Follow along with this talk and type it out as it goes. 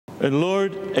And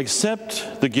Lord,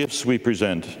 accept the gifts we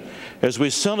present as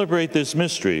we celebrate this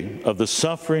mystery of the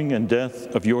suffering and death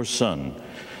of your Son.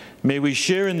 May we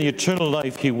share in the eternal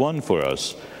life he won for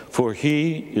us, for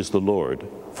he is the Lord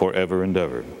forever and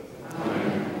ever.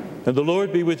 Amen. And the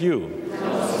Lord be with you.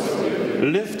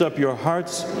 Lift up your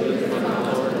hearts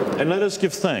and let us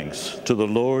give thanks to the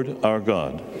Lord our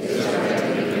God.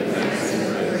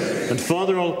 And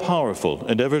Father all-powerful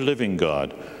and ever-living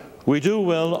God, we do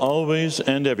well always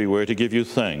and everywhere to give you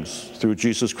thanks through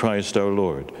Jesus Christ our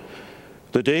Lord.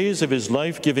 The days of his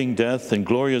life-giving death and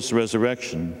glorious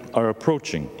resurrection are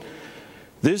approaching.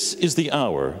 This is the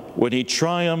hour when he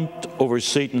triumphed over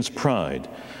Satan's pride,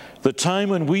 the time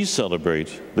when we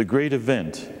celebrate the great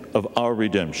event of our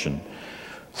redemption.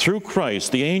 Through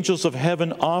Christ, the angels of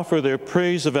heaven offer their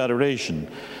praise of adoration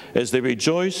as they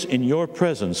rejoice in your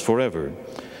presence forever.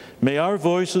 May our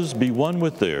voices be one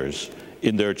with theirs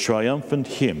in their triumphant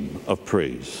hymn of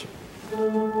praise.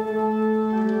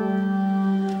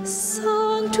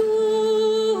 Sanctus,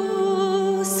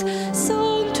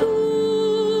 Sanctus,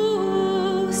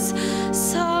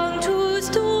 Sanctus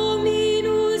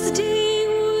Dominus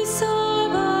Deus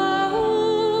Sabaoth,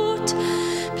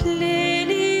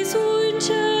 plenis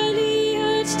unceli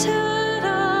et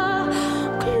terra,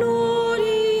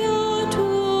 gloria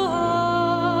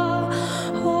tua,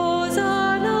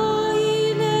 Hosanna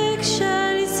in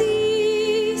excelsis,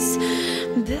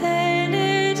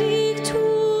 benedictus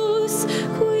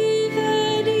qui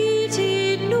venit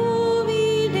in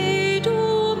nomine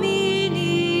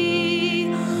Domini,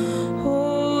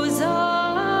 Hosanna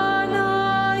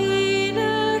in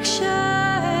excelsis.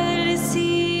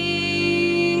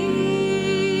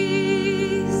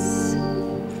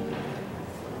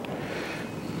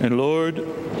 And Lord,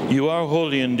 you are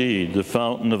holy indeed, the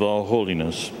fountain of all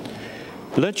holiness.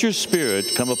 Let your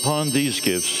Spirit come upon these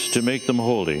gifts to make them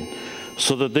holy,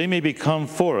 so that they may become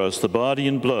for us the body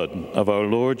and blood of our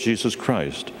Lord Jesus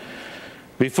Christ.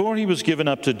 Before he was given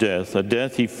up to death, a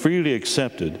death he freely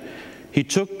accepted, he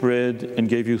took bread and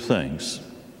gave you thanks.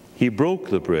 He broke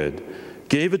the bread,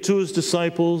 gave it to his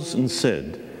disciples, and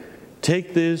said,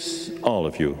 "Take this, all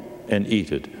of you, and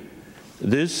eat it.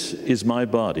 This is my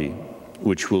body,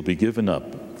 which will be given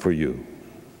up for you."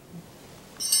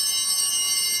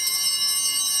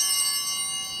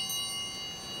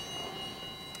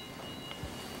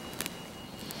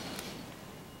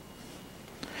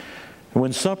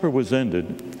 When supper was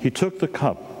ended, he took the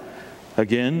cup.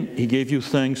 Again, he gave you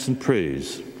thanks and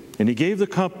praise. And he gave the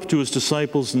cup to his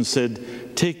disciples and said,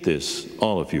 "Take this,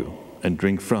 all of you, and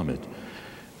drink from it.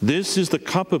 This is the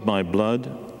cup of my blood,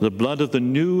 the blood of the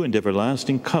new and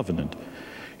everlasting covenant.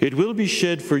 It will be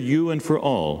shed for you and for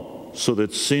all, so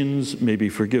that sins may be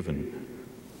forgiven.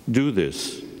 Do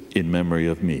this in memory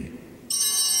of me."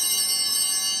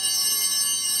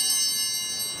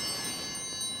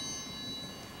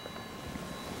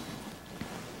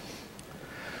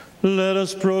 Let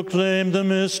us proclaim the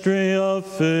mystery of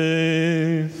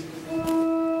faith.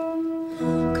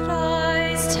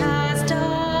 Christ has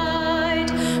died,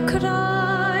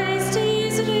 Christ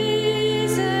is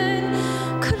risen,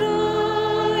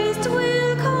 Christ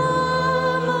will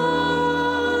come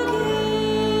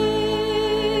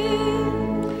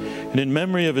again. And in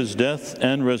memory of his death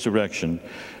and resurrection,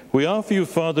 we offer you,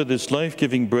 Father, this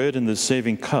life-giving bread and this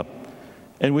saving cup.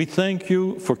 And we thank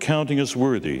you for counting us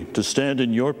worthy to stand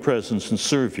in your presence and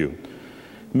serve you.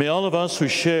 May all of us who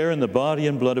share in the body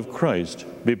and blood of Christ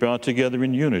be brought together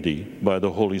in unity by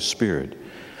the Holy Spirit.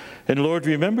 And Lord,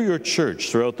 remember your church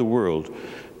throughout the world.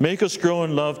 Make us grow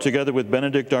in love together with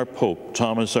Benedict our Pope,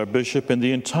 Thomas our Bishop, and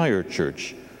the entire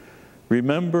church.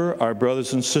 Remember our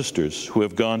brothers and sisters who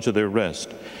have gone to their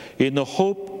rest in the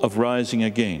hope of rising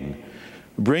again.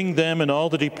 Bring them and all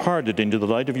the departed into the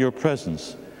light of your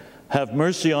presence. Have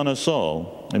mercy on us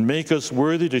all, and make us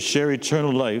worthy to share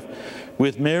eternal life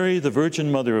with Mary, the Virgin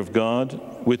Mother of God,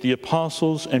 with the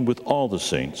apostles, and with all the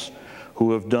saints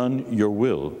who have done your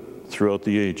will throughout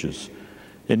the ages.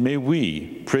 And may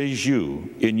we praise you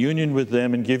in union with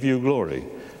them and give you glory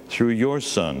through your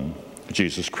Son,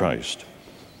 Jesus Christ.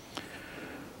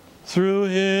 Through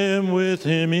him, with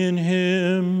him,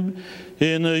 in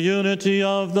the unity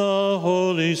of the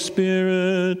Holy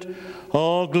Spirit,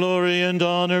 all glory and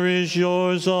honor is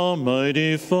yours,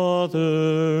 Almighty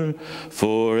Father,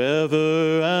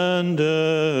 forever and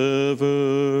ever.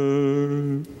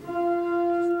 Amen.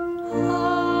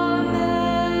 Amen.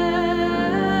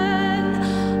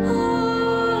 Amen.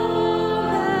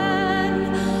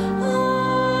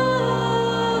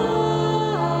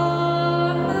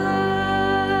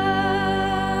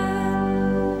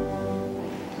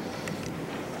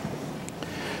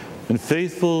 And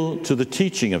faithful to the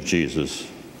teaching of Jesus,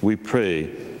 we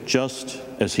pray just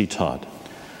as he taught.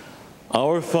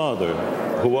 Our Father,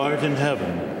 who art in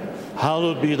heaven,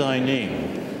 hallowed be thy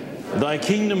name. Thy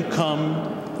kingdom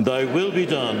come, thy will be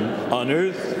done, on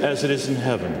earth as it is in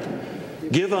heaven.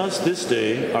 Give us this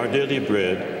day our daily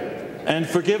bread, and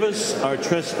forgive us our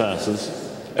trespasses,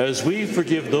 as we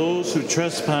forgive those who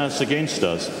trespass against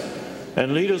us.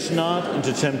 And lead us not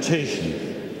into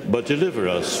temptation, but deliver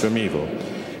us from evil.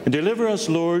 And deliver us,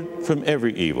 Lord, from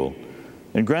every evil,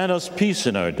 and grant us peace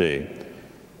in our day.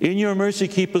 In your mercy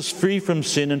keep us free from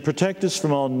sin, and protect us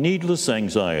from all needless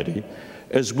anxiety,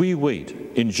 as we wait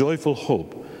in joyful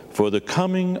hope for the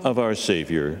coming of our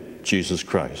Savior, Jesus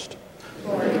Christ.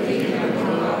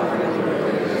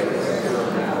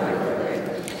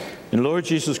 And Lord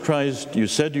Jesus Christ, you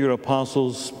said to your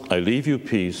apostles, I leave you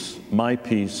peace, my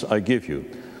peace I give you.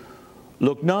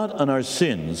 Look not on our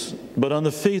sins, but on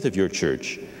the faith of your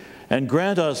church, and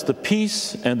grant us the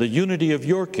peace and the unity of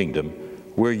your kingdom,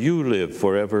 where you live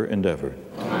forever and ever.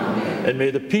 Amen. And may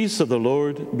the peace of the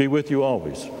Lord be with you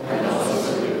always.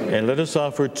 And let us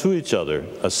offer to each other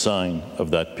a sign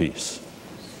of that peace.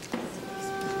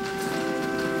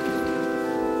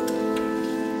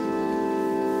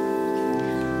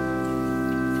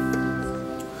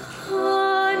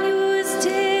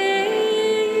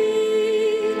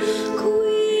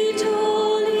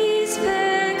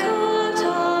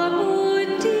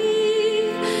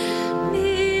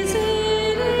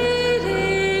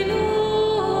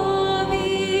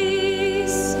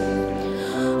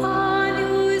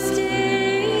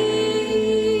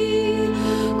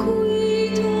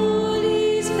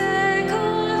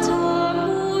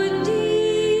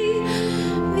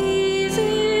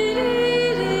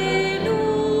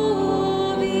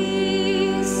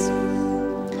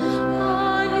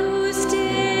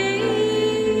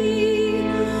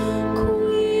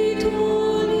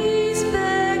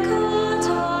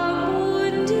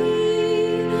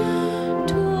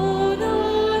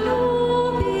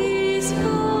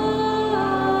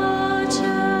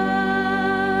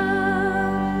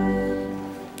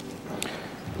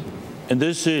 And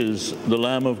this is the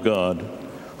Lamb of God,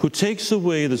 who takes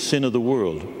away the sin of the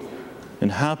world.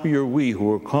 And happy are we who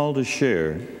are called to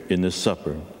share in this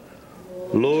supper.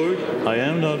 Lord, I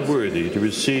am not worthy to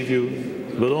receive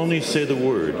you, but only say the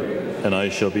word, and I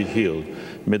shall be healed.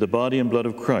 May the body and blood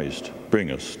of Christ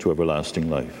bring us to everlasting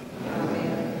life.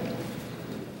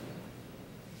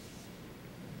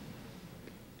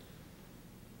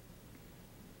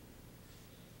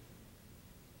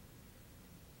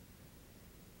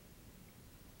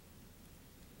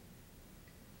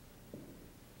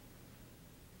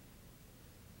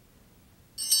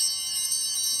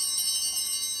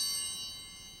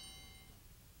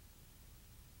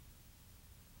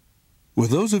 With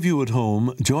those of you at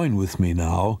home, join with me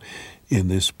now in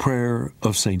this prayer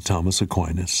of St. Thomas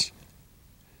Aquinas.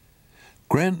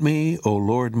 Grant me, O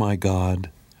Lord my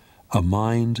God, a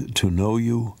mind to know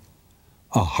you,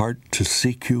 a heart to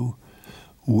seek you,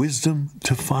 wisdom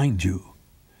to find you,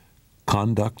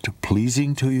 conduct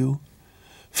pleasing to you,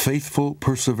 faithful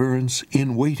perseverance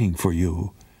in waiting for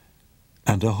you,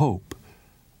 and a hope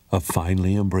of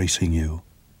finally embracing you.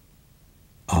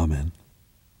 Amen.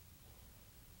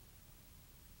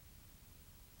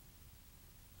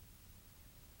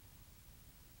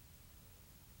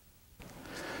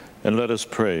 And let us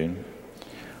pray.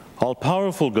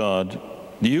 All-powerful God,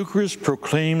 the Eucharist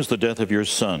proclaims the death of your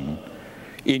Son.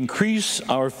 Increase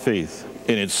our faith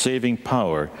in its saving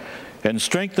power and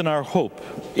strengthen our hope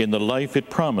in the life it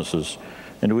promises.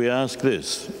 And we ask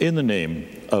this in the name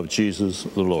of Jesus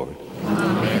the Lord.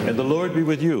 Amen. And the Lord be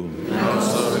with you.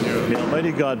 May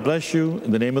Almighty God bless you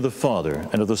in the name of the Father,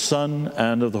 and of the Son,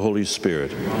 and of the Holy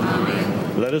Spirit.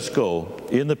 Amen. Let us go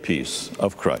in the peace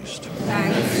of Christ.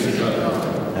 Thanks be to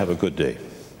God. Have a good day.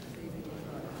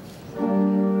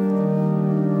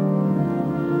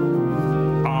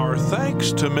 Our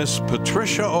thanks to Miss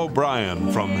Patricia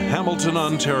O'Brien from Hamilton,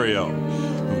 Ontario,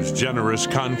 whose generous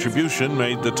contribution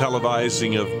made the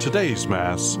televising of today's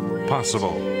Mass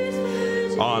possible.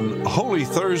 On Holy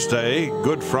Thursday,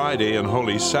 Good Friday, and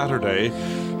Holy Saturday,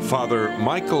 Father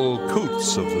Michael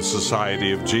Coots of the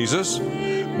Society of Jesus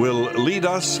will lead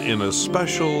us in a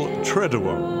special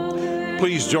Triduum.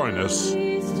 Please join us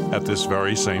at this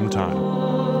very same time.